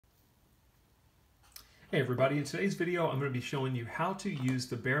Hey everybody, in today's video I'm going to be showing you how to use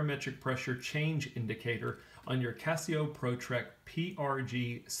the barometric pressure change indicator on your Casio ProTrek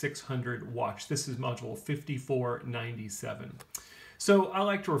PRG-600 watch. This is module 5497. So I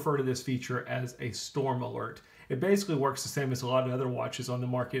like to refer to this feature as a storm alert. It basically works the same as a lot of other watches on the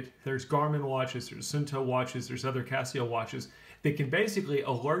market. There's Garmin watches, there's Sunto watches, there's other Casio watches that can basically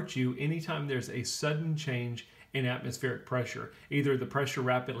alert you anytime there's a sudden change in atmospheric pressure. Either the pressure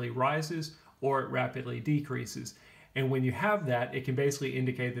rapidly rises or it rapidly decreases. And when you have that, it can basically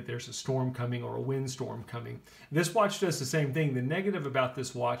indicate that there's a storm coming or a windstorm coming. This watch does the same thing. The negative about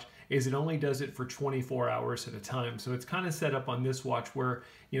this watch is it only does it for 24 hours at a time. So it's kind of set up on this watch where,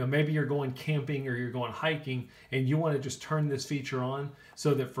 maybe you're going camping or you're going hiking and you want to just turn this feature on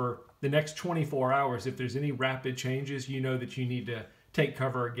so that for the next 24 hours, if there's any rapid changes, you know that you need to take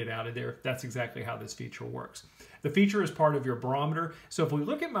cover or get out of there. That's exactly how this feature works. The feature is part of your barometer. So if we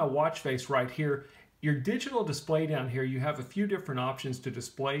look at my watch face right here, your digital display down here, you have a few different options to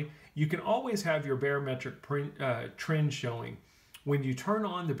display. You can always have your barometric trend showing. When you turn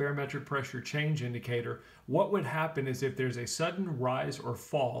on the barometric pressure change indicator, what would happen is if there's a sudden rise or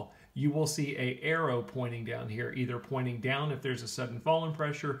fall, you will see an arrow pointing down here, either pointing down if there's a sudden fall in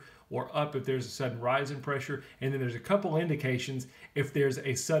pressure or up if there's a sudden rise in pressure. And then there's a couple indications if there's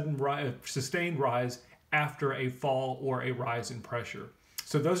a sudden sustained rise after a fall or a rise in pressure.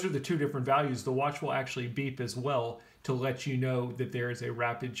 So those are the two different values. The watch will actually beep as well to let you know that there is a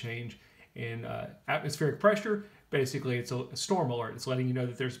rapid change in atmospheric pressure. Basically, it's a storm alert. It's letting you know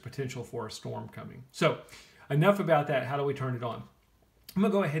that there's potential for a storm coming. So enough about that. How do we turn it on? I'm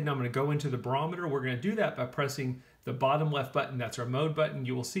going to go ahead and I'm going to go into the barometer. We're going to do that by pressing the bottom left button. That's our mode button.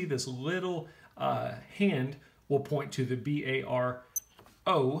 You will see this little hand will point to the BARO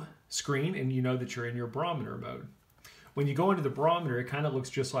screen, and you know that you're in your barometer mode. When you go into the barometer, it kind of looks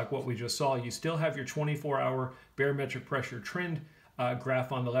just like what we just saw. You still have your 24-hour barometric pressure trend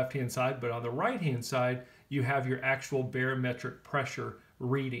graph on the left-hand side, but on the right-hand side, you have your actual barometric pressure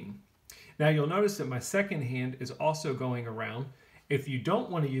reading. Now you'll notice that my second hand is also going around. If you don't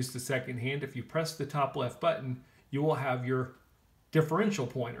want to use the second hand, if you press the top left button, you will have your differential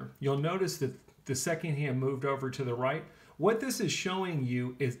pointer. You'll notice that the second hand moved over to the right. What this is showing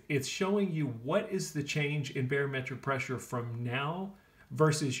you is it's showing you what is the change in barometric pressure from now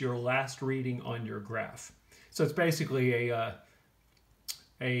versus your last reading on your graph. So it's basically how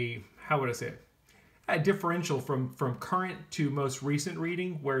would I say it? A differential from current to most recent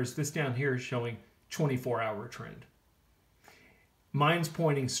reading, whereas this down here is showing 24-hour trend. Mine's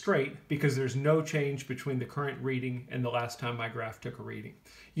pointing straight because there's no change between the current reading and the last time my graph took a reading.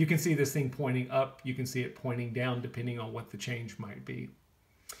 You can see this thing pointing up, you can see it pointing down depending on what the change might be.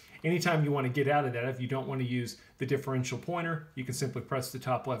 Anytime you want to get out of that, if you don't want to use the differential pointer, you can simply press the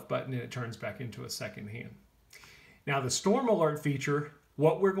top left button and it turns back into a second hand. Now the storm alert feature,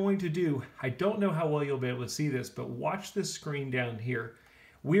 what we're going to do, I don't know how well you'll be able to see this, but watch this screen down here.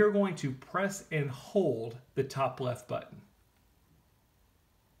 We are going to press and hold the top left button.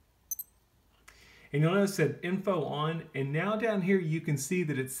 And you'll notice that info on, and now down here you can see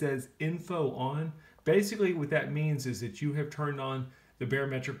that it says info on. Basically what that means is that you have turned on the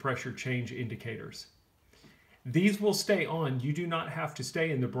barometric pressure change indicators. These will stay on. You do not have to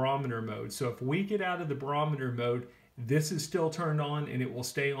stay in the barometer mode. So if we get out of the barometer mode, this is still turned on and it will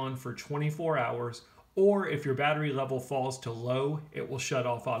stay on for 24 hours. Or if your battery level falls to low, it will shut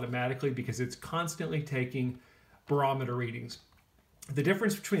off automatically because it's constantly taking barometer readings. The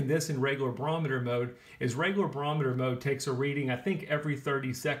difference between this and regular barometer mode is regular barometer mode takes a reading, I think, every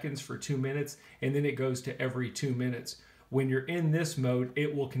 30 seconds for 2 minutes, and then it goes to every 2 minutes. When you're in this mode,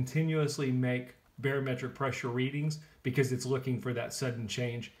 it will continuously make barometric pressure readings because it's looking for that sudden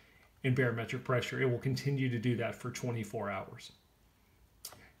change in barometric pressure. It will continue to do that for 24 hours.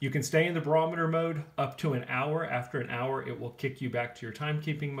 You can stay in the barometer mode up to an hour. After an hour, it will kick you back to your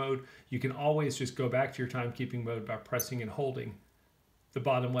timekeeping mode. You can always just go back to your timekeeping mode by pressing and holding the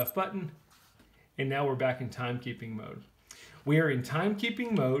bottom left button, and now we're back in timekeeping mode. We are in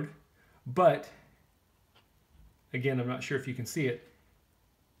timekeeping mode, but again, I'm not sure if you can see it,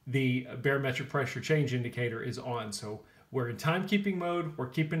 the barometric pressure change indicator is on. So we're in timekeeping mode, we're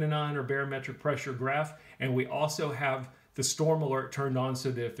keeping an eye on our barometric pressure graph, and we also have the storm alert turned on so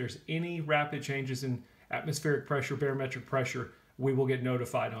that if there's any rapid changes in atmospheric pressure, barometric pressure, we will get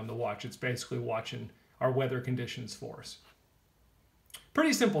notified on the watch. It's basically watching our weather conditions for us.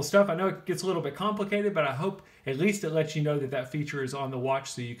 Pretty simple stuff. I know it gets a little bit complicated, but I hope at least it lets you know that that feature is on the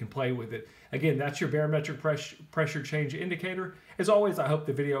watch so you can play with it. Again, that's your barometric pressure change indicator. As always, I hope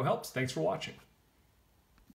the video helps. Thanks for watching.